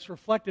 and it's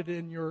reflected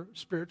in your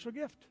spiritual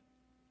gift.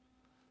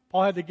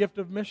 Paul had the gift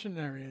of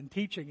missionary and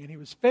teaching, and he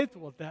was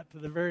faithful at that to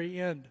the very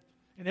end.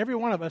 And every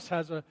one of us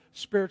has a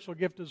spiritual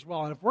gift as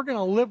well. And if we're going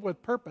to live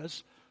with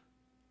purpose,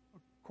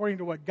 according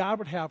to what God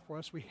would have for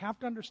us, we have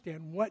to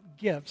understand what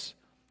gifts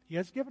he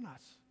has given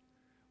us.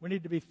 We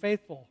need to be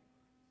faithful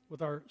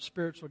with our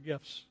spiritual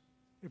gifts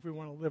if we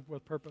want to live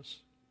with purpose.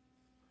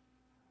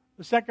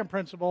 The second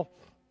principle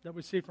that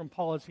we see from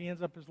Paul as he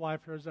ends up his life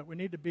here is that we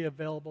need to be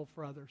available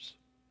for others.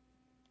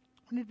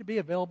 We need to be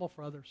available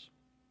for others.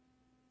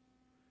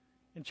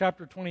 In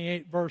chapter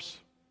 28, verse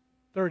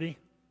 30, it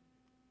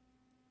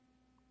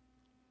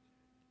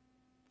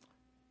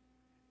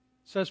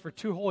says for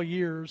 2 whole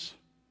years,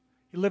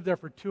 he lived there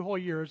for 2 whole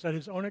years at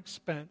his own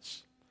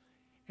expense,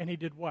 and he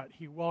did what?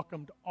 He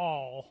welcomed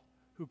all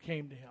who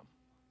came to him.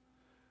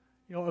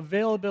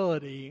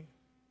 Availability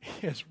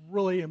is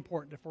really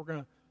important if we're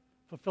going to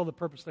fulfill the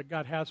purpose that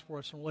God has for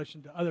us in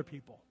relation to other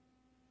people.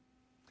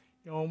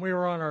 When we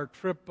were on our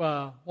trip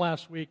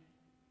last week,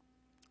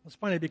 it was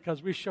funny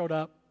because we showed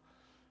up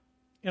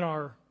in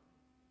our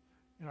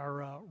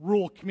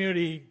rural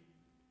community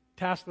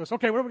task list.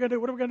 Okay, what are we going to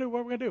do? What are we going to do? What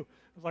are we going to do?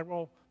 I was like,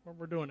 well,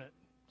 we're doing it.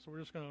 So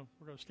we're going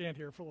to stand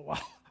here for a little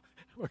while.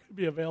 We're going to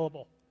be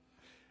available.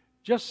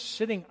 Just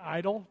sitting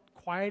idle,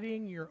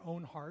 quieting your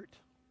own heart,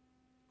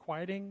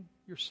 quieting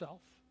yourself,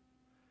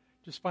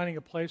 just finding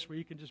a place where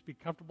you can just be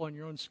comfortable in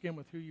your own skin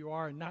with who you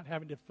are and not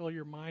having to fill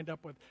your mind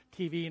up with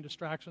TV and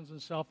distractions and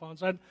cell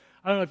phones. I don't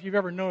know if you've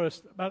ever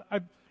noticed, but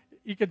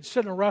you could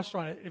sit in a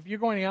restaurant. If you're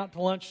going out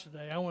to lunch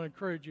today, I want to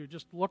encourage you,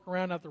 just look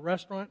around at the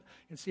restaurant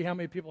and see how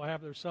many people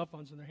have their cell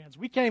phones in their hands.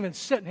 We can't even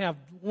sit and have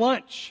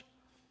lunch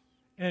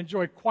and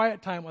enjoy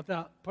quiet time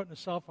without putting a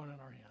cell phone in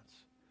our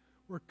hands.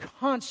 We're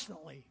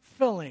constantly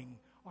filling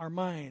our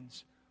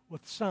minds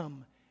with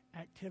some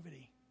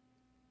activity.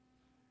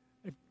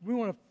 If we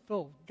want to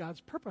fulfill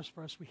God's purpose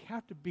for us, we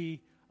have to be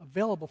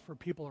available for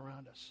people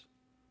around us,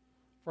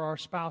 for our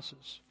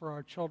spouses, for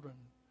our children,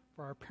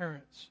 for our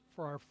parents,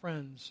 for our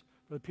friends,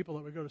 for the people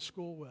that we go to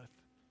school with.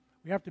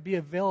 We have to be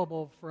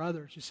available for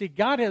others. You see,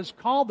 God has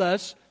called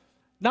us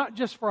not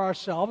just for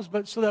ourselves,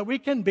 but so that we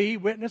can be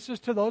witnesses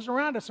to those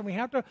around us. And we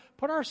have to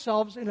put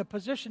ourselves in a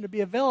position to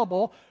be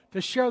available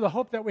to share the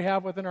hope that we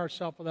have within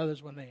ourselves with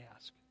others when they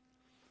ask.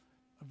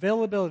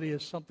 Availability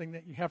is something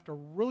that you have to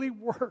really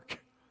work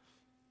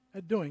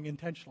at doing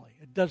intentionally.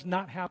 It does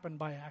not happen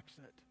by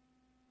accident.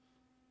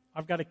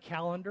 I've got a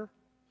calendar,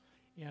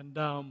 and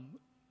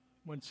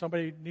when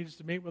somebody needs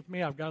to meet with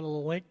me, I've got a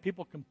little link.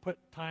 People can put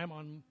time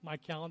on my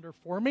calendar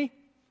for me,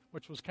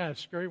 which was kind of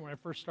scary when I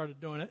first started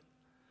doing it.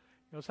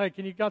 He goes, hey,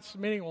 can you got some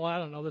meeting? Well, I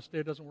don't know. This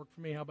day doesn't work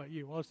for me. How about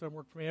you? Well, this doesn't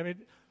work for me. I mean,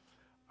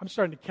 I'm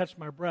starting to catch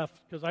my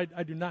breath because I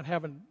do not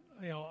have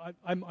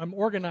I'm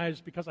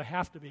organized because I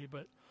have to be,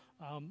 but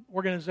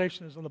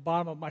organization is on the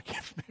bottom of my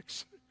gift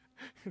mix.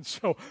 And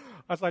so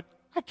I was like,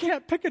 I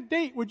can't pick a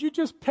date. Would you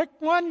just pick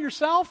one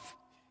yourself?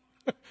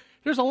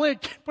 Here's a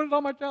link. Put it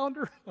on my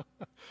calendar.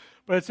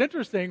 But it's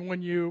interesting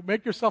when you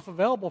make yourself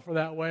available for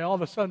that way, all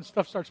of a sudden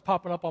stuff starts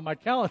popping up on my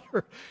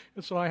calendar.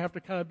 And so I have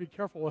to kind of be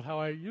careful with how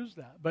I use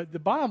that. But the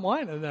bottom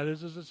line of that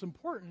is it's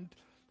important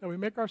that we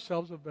make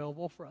ourselves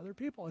available for other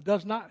people. It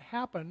does not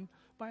happen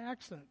by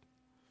accident.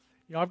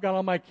 I've got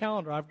on my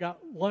calendar, I've got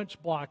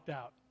lunch blocked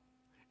out.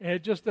 And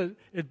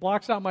it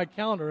blocks out my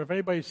calendar. If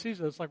anybody sees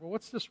it, it's like, well,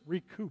 what's this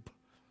recoup?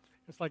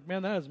 It's like,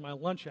 man, that is my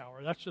lunch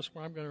hour. That's just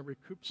where I'm going to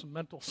recoup some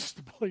mental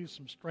stability,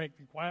 some strength,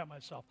 and quiet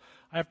myself.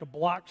 I have to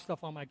block stuff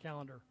on my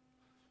calendar.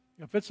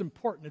 If it's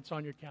important, it's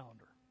on your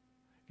calendar.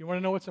 If you want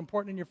to know what's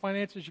important in your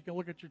finances, you can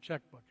look at your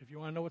checkbook. If you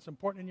want to know what's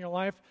important in your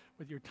life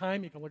with your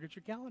time, you can look at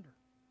your calendar.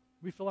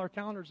 We fill our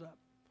calendars up.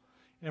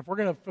 And if we're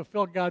going to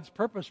fulfill God's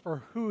purpose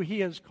for who He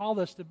has called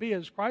us to be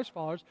as Christ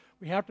followers,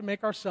 we have to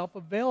make ourselves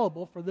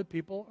available for the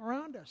people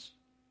around us.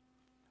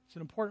 It's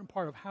an important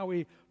part of how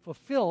we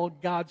fulfill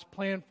God's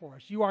plan for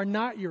us. You are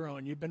not your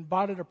own. You've been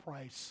bought at a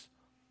price.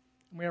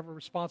 And we have a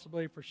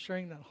responsibility for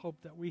sharing that hope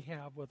that we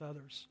have with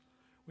others.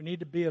 We need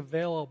to be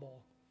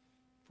available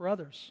for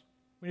others.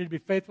 We need to be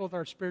faithful with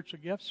our spiritual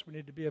gifts. We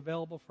need to be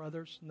available for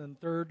others. And then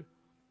third,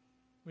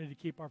 we need to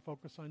keep our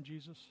focus on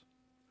Jesus.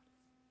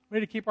 We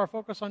need to keep our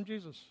focus on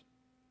Jesus.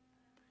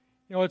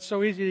 You know, it's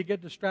so easy to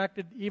get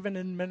distracted, even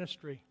in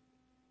ministry.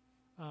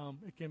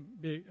 It can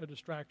be a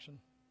distraction.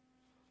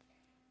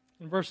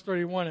 In verse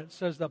 31, it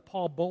says that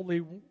Paul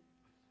boldly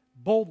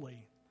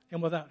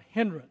and without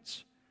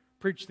hindrance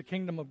preached the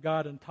kingdom of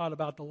God and taught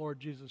about the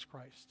Lord Jesus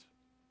Christ.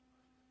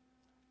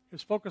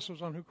 His focus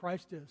was on who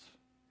Christ is.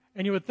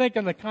 And you would think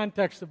in the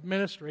context of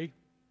ministry,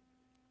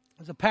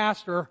 as a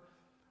pastor,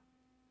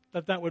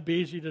 that would be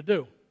easy to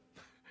do,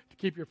 to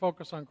keep your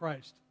focus on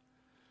Christ.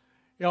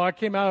 You know, I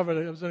came out of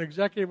it. I was an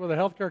executive with a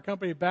healthcare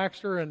company,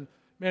 Baxter, and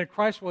man,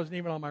 Christ wasn't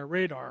even on my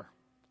radar.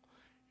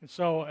 And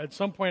so at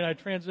some point I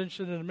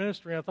transitioned into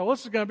ministry, and I thought, well,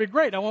 this is going to be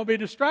great. I won't be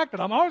distracted.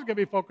 I'm always going to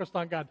be focused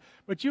on God.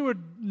 But you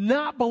would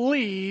not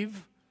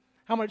believe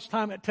how much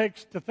time it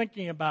takes to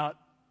thinking about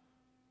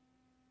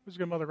who's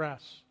going to mow the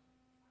grass.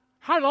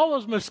 How did all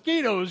those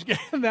mosquitoes get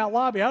in that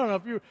lobby? I don't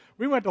know if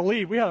we went to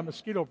leave. We had a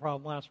mosquito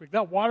problem last week.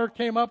 That water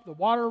came up, the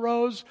water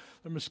rose,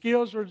 the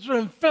mosquitoes were, there's an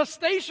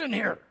infestation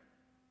here.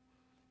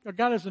 You know,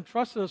 God has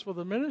entrusted us with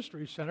a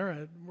ministry center,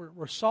 and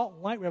we're salt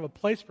and light. We have a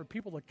place for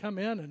people to come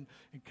in and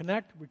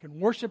connect. We can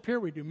worship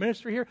here. We do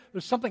ministry here.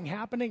 There's something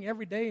happening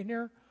every day in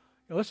here.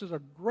 You know, this is a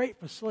great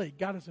facility.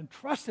 God has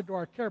entrusted to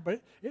our care,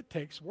 but it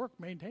takes work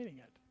maintaining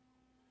it.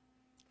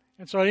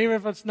 And so even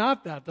if it's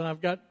not that, then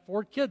I've got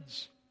 4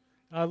 kids.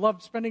 I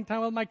love spending time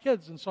with my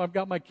kids, and so I've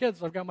got my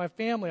kids, I've got my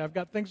family, I've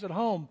got things at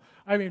home.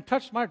 I haven't even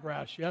touched my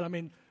grass yet. I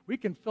mean, we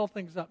can fill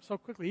things up so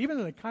quickly. Even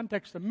in the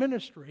context of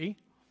ministry,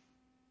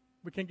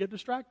 we can get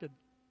distracted.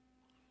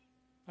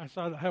 I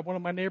had one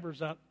of my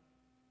neighbors out.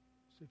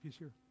 Let's see if he's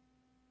here.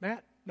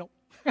 Matt? No.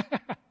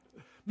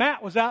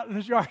 Matt was out in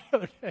his yard the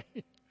other day.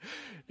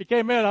 He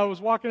came in. I was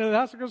walking into the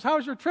house. He goes, "How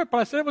was your trip?" And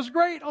I said, "It was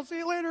great. I'll see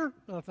you later."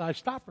 And I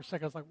stopped for a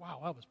second. I was like,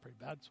 wow, that was pretty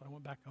bad. So I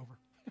went back over.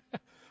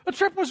 The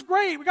trip was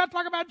great. We got to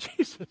talk about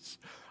Jesus.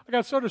 I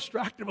got so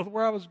distracted with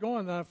where I was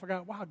going that I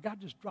forgot, wow,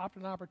 God just dropped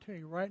an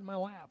opportunity right in my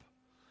lap.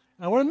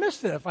 And I would have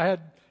missed it if I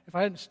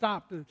hadn't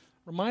stopped to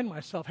remind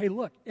myself, hey,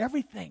 look,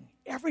 everything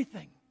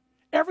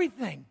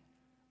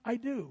I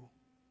do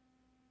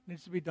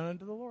needs to be done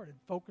unto the Lord and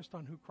focused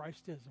on who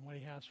Christ is and what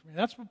He has for me. And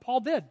that's what Paul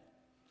did.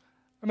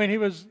 I mean, he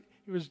was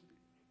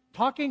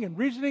talking and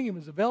reasoning. He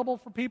was available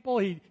for people.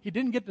 He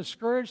didn't get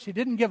discouraged. He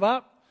didn't give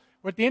up.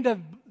 We're at the end of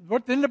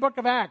the book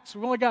of Acts.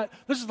 We've only got,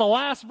 this is the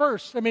last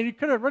verse. I mean, he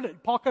could have read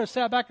it. Paul could have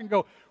sat back and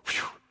go,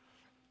 whew,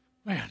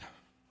 man,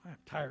 I'm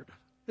tired.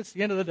 It's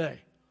the end of the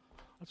day.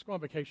 Let's go on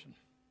vacation.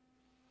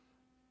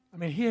 I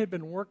mean, he had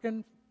been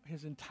working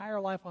his entire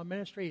life on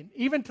ministry, and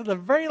even to the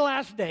very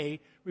last day,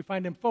 we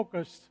find him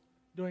focused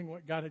doing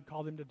what God had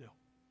called him to do.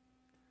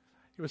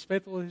 He was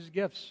faithful with his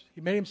gifts. He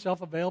made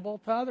himself available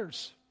to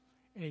others,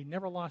 and he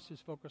never lost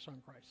his focus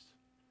on Christ.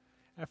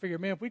 I figure,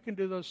 man, if we can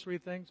do those 3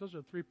 things, those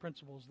are 3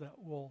 principles that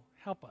will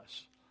help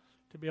us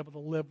to be able to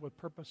live with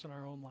purpose in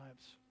our own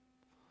lives.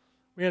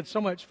 We had so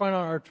much fun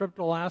on our trip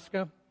to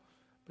Alaska,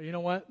 but you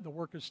know what? The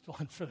work is still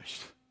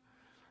unfinished.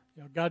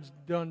 You know, God's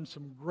done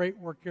some great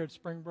work here at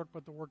Springbrook,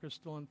 but the work is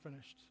still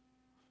unfinished.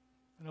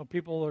 I know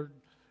people are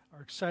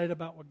excited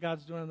about what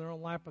God's doing in their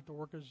own life, but the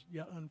work is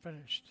yet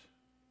unfinished.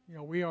 You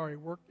know, we are a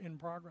work in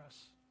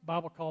progress. The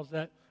Bible calls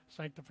that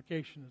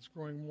sanctification. It's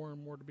growing more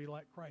and more to be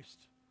like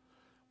Christ.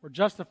 We're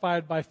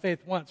justified by faith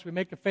once. We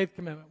make a faith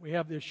commitment. We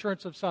have the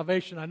assurance of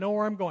salvation. I know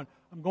where I'm going.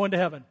 I'm going to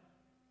heaven.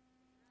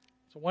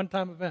 It's a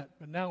one-time event,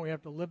 but now we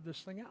have to live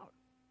this thing out.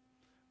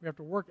 We have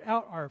to work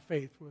out our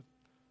faith with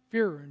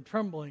fear and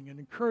trembling and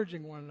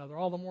encouraging one another,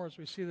 all the more as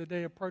we see the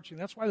day approaching.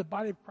 That's why the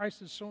body of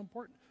Christ is so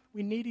important.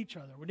 We need each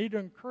other. We need to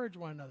encourage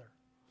one another.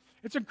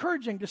 It's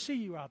encouraging to see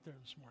you out there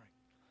this morning.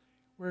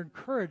 We're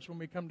encouraged when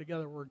we come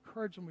together. We're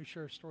encouraged when we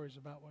share stories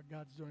about what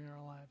God's doing in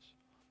our lives.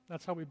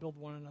 That's how we build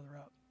one another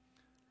up.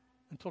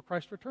 Until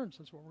Christ returns,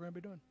 that's what we're going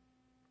to be doing.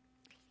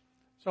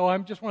 So I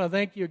just want to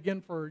thank you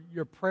again for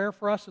your prayer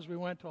for us as we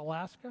went to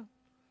Alaska.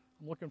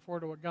 I'm looking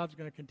forward to what God's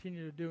going to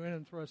continue to do in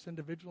and through us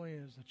individually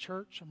and as a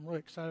church. I'm really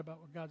excited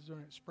about what God's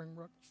doing at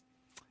Springbrook.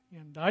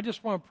 And I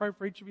just want to pray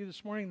for each of you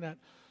this morning that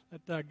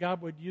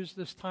God would use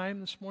this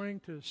time this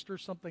morning to stir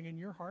something in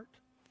your heart,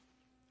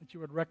 that you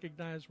would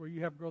recognize where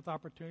you have growth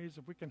opportunities.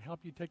 If we can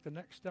help you take the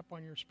next step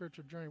on your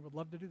spiritual journey, we'd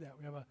love to do that.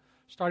 We have a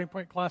starting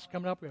point class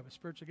coming up. We have a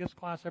spiritual gifts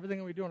class. Everything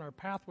that we do in our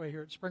pathway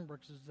here at Springbrook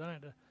is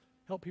designed to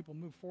help people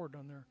move forward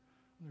on their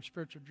in their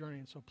spiritual journey.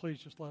 And so please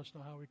just let us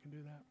know how we can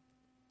do that.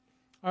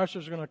 Our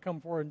ushers are going to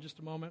come forward in just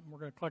a moment, and we're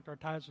going to collect our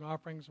tithes and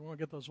offerings, and we're going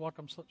to get those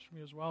welcome slips from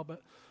you as well.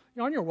 But,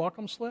 on your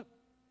welcome slip,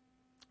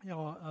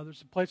 there's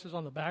some places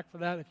on the back for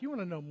that. If you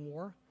want to know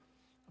more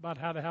about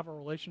how to have a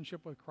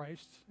relationship with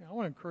Christ, I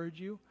want to encourage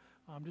you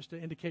just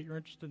to indicate your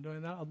interest in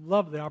doing that. I'd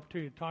love the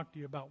opportunity to talk to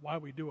you about why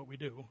we do what we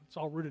do. It's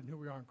all rooted in who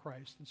we are in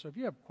Christ. And so if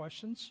you have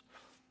questions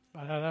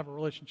about how to have a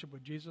relationship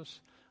with Jesus,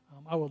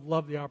 I would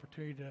love the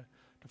opportunity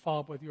to follow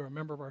up with you, or a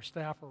member of our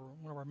staff or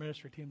one of our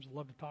ministry teams would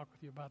love to talk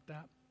with you about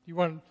that. If you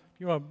want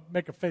to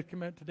make a faith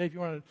commitment today, if you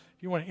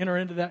want to enter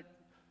into that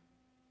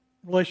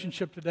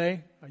relationship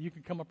today, you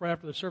can come up right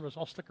after the service.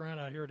 I'll stick around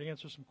out here to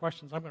answer some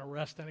questions. I'm going to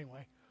rest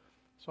anyway.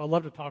 So I'd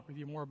love to talk with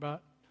you more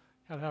about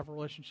how to have a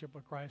relationship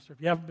with Christ. Or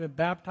if you haven't been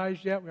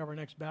baptized yet, we have our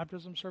next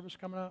baptism service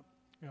coming up.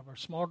 We have our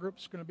small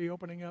groups going to be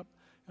opening up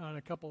in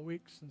a couple of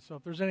weeks. And so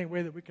if there's any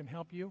way that we can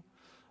help you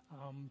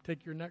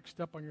take your next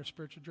step on your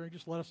spiritual journey,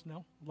 just let us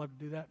know. I'd love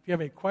to do that. If you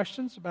have any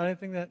questions about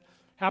anything that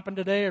happened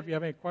today, or if you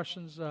have any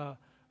questions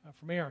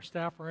for me, our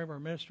staff, or any of our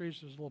ministries,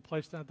 there's a little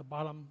place down at the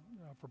bottom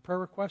for prayer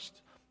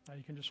requests.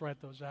 You can just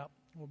write those out.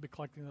 We'll be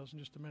collecting those in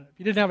just a minute. If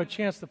you didn't have a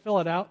chance to fill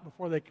it out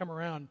before they come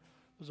around,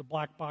 there's a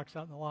black box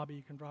out in the lobby.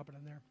 You can drop it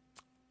in there.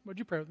 Would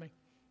you pray with me?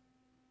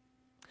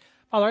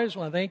 Father, I just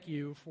want to thank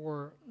you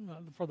for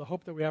the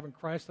hope that we have in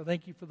Christ. I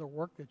thank you for the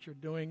work that you're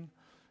doing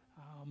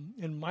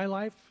in my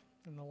life,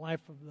 in the life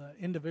of the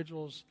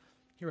individuals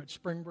here at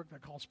Springbrook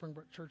that call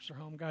Springbrook Church their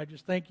home. God,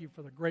 just thank you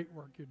for the great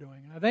work you're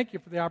doing. And I thank you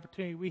for the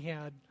opportunity we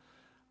had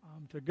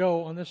to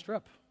go on this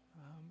trip.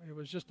 It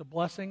was just a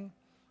blessing.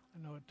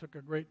 I know it took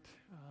a great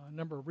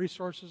number of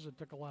resources. It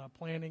took a lot of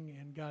planning.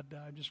 And God,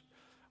 I just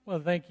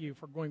want to thank you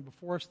for going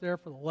before us there,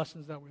 for the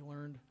lessons that we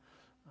learned.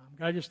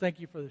 God, I just thank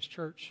you for this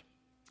church,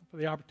 for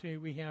the opportunity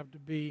we have to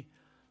be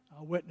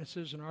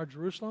witnesses in our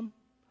Jerusalem.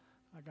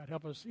 God,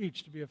 help us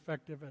each to be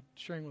effective at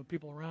sharing with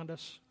people around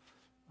us.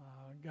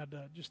 God,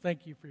 just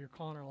thank you for your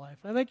call in our life.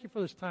 And I thank you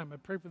for this time. I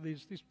pray for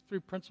these three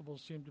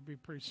principles seem to be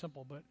pretty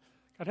simple, but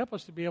God, help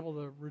us to be able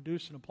to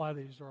reduce and apply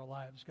these to our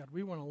lives. God,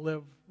 we want to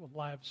live with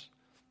lives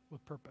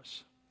with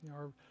purpose.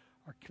 Our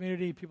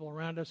community, people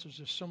around us, there's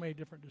just so many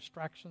different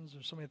distractions.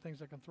 There's so many things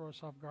that can throw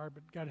us off guard,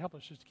 but God, help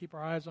us just to keep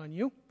our eyes on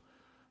you.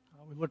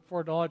 We look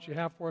forward to all that you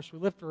have for us. We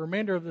lift the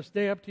remainder of this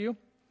day up to you,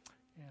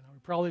 and we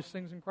pray all these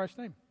things in Christ's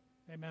name.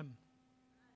 Amen.